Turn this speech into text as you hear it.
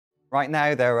Right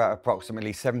now, there are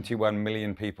approximately 71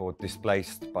 million people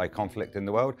displaced by conflict in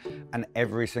the world, and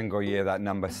every single year that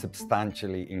number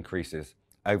substantially increases.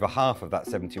 Over half of that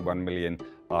 71 million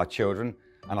are children,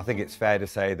 and I think it's fair to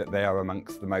say that they are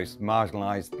amongst the most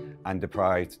marginalised and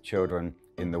deprived children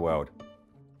in the world.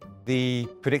 The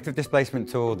Predictive Displacement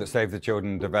Tool that Save the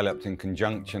Children developed in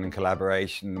conjunction and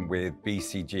collaboration with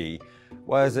BCG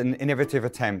was an innovative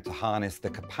attempt to harness the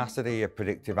capacity of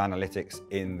predictive analytics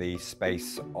in the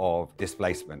space of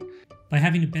displacement. By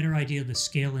having a better idea of the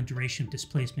scale and duration of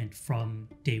displacement from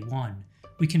day one,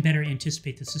 we can better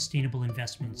anticipate the sustainable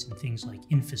investments in things like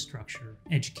infrastructure,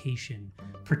 education,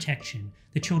 protection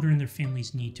that children and their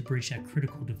families need to bridge that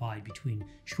critical divide between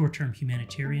short-term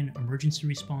humanitarian emergency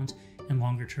response and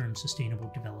longer-term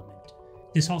sustainable development.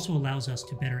 This also allows us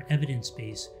to better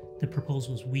evidence-base the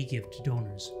proposals we give to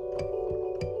donors.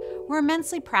 We're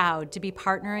immensely proud to be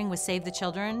partnering with Save the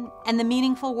Children and the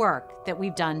meaningful work that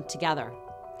we've done together.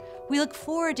 We look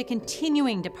forward to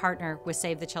continuing to partner with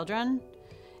Save the Children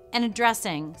and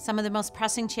addressing some of the most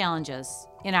pressing challenges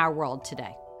in our world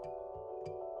today.